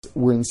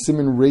We're in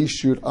Siman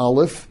Reishut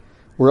Aleph.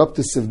 We're up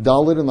to Sif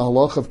Dalet in the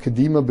halach of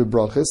Kedima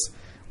Bibrachis.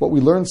 What we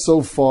learned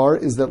so far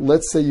is that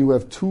let's say you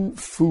have two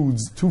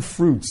fruits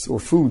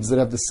that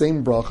have the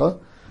same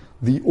bracha.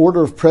 The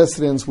order of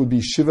precedence would be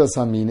Shivas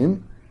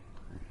Haminim.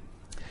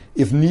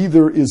 If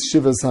neither is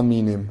Shivas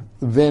Haminim,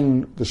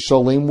 then the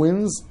Shalem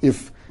wins.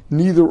 If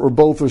neither or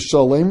both are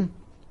Shalem,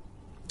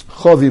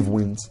 Chaviv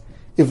wins.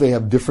 If they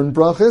have different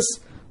brachas,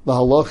 the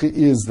halacha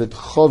is that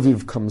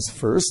Chaviv comes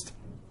first.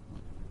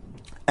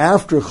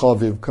 After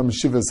Chaviv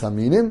comes Shivas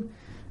Haminim,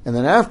 and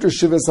then after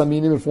Shivas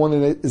Haminim, if one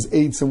is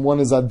Eitz and one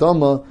is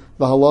Adama,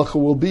 the halacha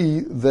will be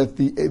that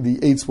the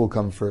Eitz will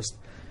come first.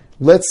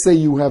 Let's say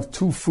you have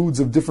two foods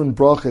of different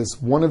brachas.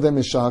 One of them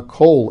is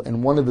Shahakol,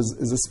 and one of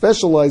is a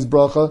specialized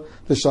bracha.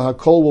 The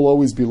Shahakol will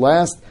always be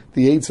last.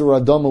 The Eitz or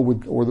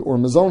Adama or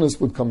Mazonis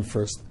would come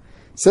first.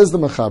 Says the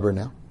Mechaber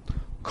now.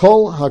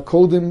 Kol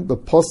hakodim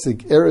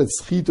b'posik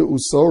eretz chita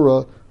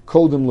usora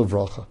kodim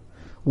levracha.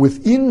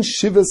 Within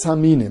Shivas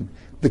Haminim,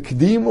 the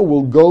Kedima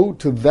will go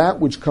to that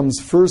which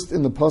comes first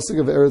in the pasuk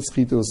of Eretz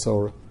Chita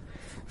Usora.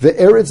 The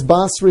Eretz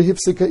Basra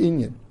Hifsika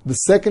Inyan. The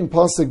second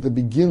pasuk that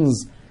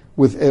begins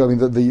with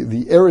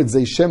the Eretz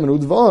Zay Shem and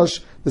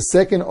Udvash, the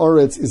second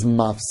Eretz is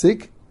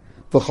Mafsik.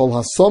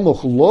 V'chol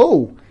hasamoch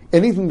lo,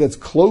 anything that's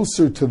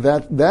closer to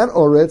that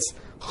Eretz,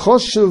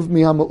 Choshev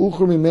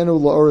mihama'ucher mimenu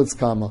la'eretz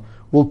kama,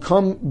 will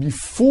come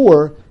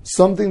before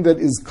something that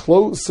is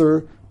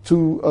closer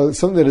to,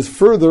 something that is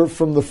further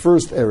from the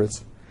first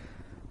Eretz.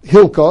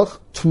 Hilkach,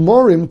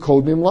 Tmorim,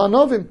 Kodmim,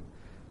 La'anavim.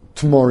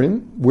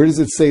 Tmorim, where does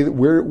it say,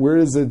 where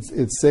does it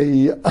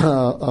say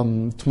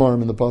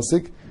Tmorim in the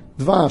pasuk?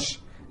 Dvash.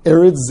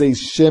 Eretz Zay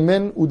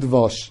Shemen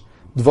Udvash.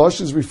 Dvash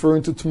is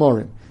referring to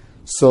Tmorim.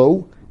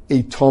 So,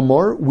 a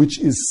Tomar, which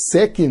is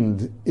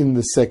second in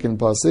the second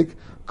pasuk,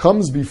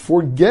 comes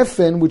before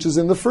Gefen, which is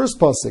in the first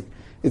pasuk.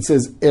 It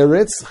says,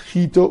 Eretz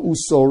Chita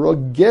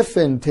Usora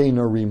Gefen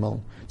Teina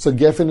Rimon. So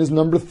Gefen is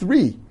number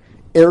 3.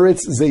 Eretz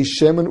Zay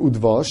Shemen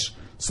Udvash.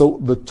 So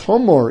the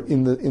Tomar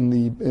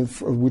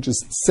which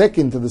is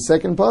second to the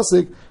second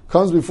pasuk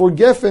comes before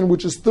Gefen,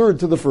 which is third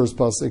to the first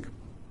pasuk.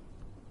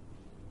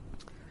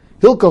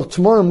 Hilkach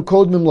Tmarim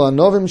Kodmim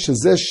La'anovim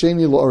Shezeh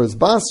Sheni La'aretz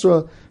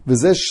Basra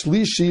V'zeh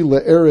Shlishi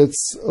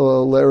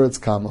La'eretz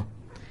Kama.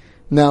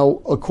 Now,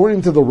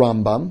 according to the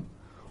Rambam,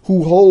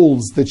 who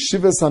holds that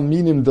Shivas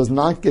Haminim does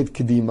not get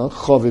Kedima,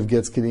 Chaviv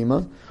gets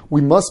Kedima,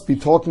 we must be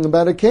talking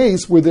about a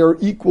case where they are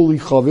equally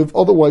Chaviv,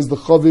 otherwise the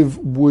Chaviv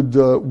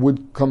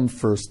would come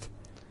first.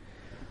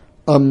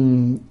 The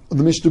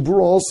Mishnah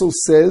Berurah also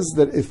says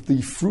that if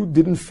the fruit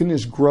didn't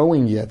finish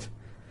growing yet,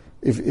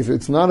 if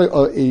it's not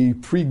a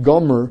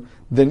pre-gomer,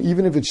 then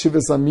even if it's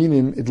Shivas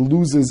Aminim, it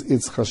loses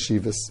its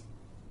chashivas.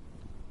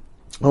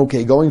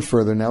 Okay, going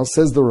further now,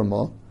 says the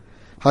Ramah,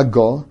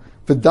 Hagah,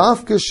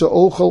 V'dafka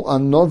she'ochel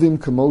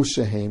anovim kamo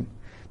shehem.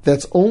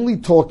 That's only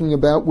talking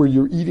about where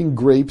you're eating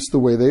grapes the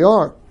way they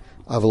are.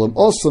 Avalim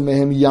also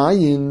mehem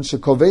yayin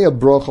shekovea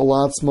brocha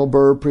latzmo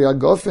ber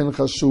priagofen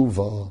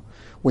chashuva.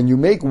 When you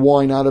make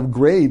wine out of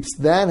grapes,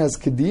 that has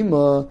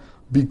kedima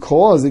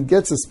because it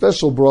gets a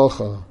special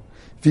bracha.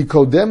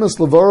 V'kodemes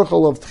levarach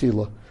alav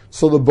tchila.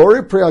 So the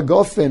borei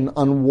priagofen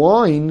on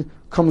wine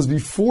comes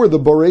before the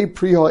borei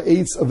priha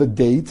eitz of a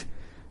date,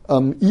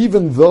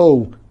 even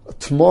though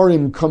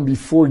Tmarim come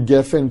before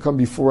Gefen, come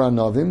before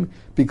Anavim,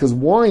 because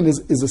wine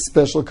is a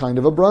special kind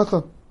of a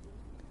bracha.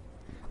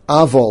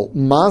 Aval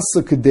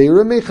masa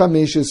kedera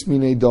mechameshes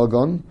minei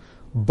dagon,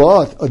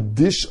 but a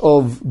dish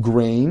of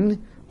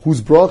grain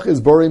whose bracha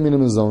is borei min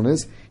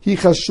hamazonis, he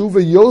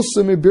chashuva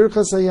yosem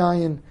birkas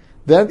hayayin.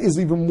 That is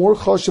even more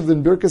chashuv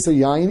than birkas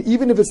hayayin,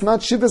 even if it's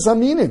not shivas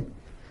haminim.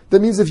 That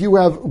means if you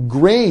have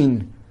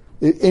grain,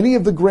 any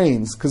of the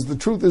grains, because the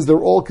truth is they're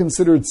all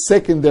considered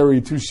secondary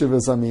to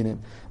shivas haminim.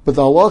 But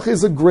the halach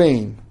is a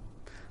grain.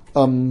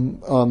 A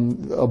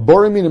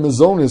borei min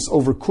hamazonis,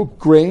 overcooked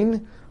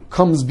grain,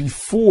 comes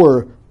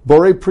before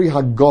borei pri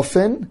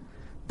hagofen.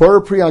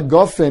 Borei pri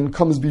hagofen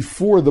comes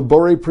before the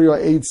borei pri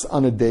ha'etz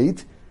on a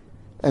date.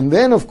 And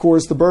then, of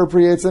course, the borei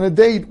pri ha'etz on a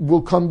date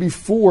will come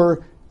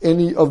before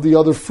any of the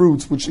other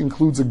fruits, which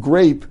includes a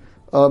grape,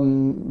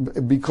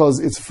 because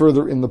it's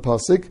further in the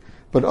pasuk.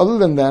 But other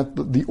than that,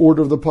 the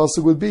order of the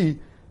pasuk would be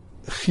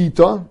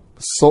chita,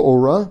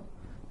 sa'ora,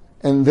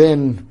 and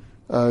then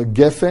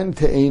gefen,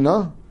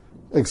 te'ena,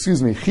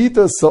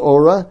 chita,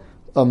 sa'ora,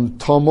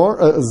 tamar,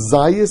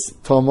 zayis,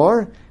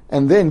 tamar,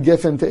 and then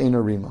gefen,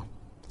 te'ena, rima.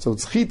 So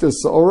it's chita,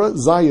 sa'ora,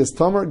 zayis,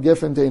 tamar,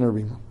 gefen, te'ena,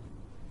 rima.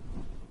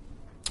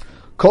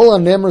 Kol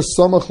ha-nemer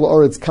somach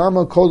la'aretz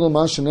kama, kol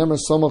ma shenemer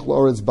somach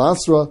la'aretz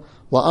basra,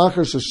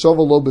 la'acher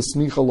sheshova lo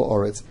besmicha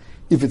la'aretz.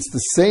 If it's the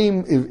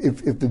same,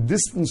 if the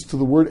distance to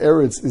the word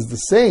Eretz is the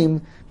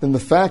same, then the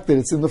fact that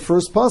it's in the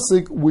first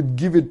pasuk would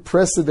give it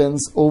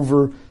precedence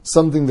over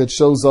something that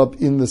shows up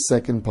in the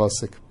second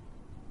pasuk.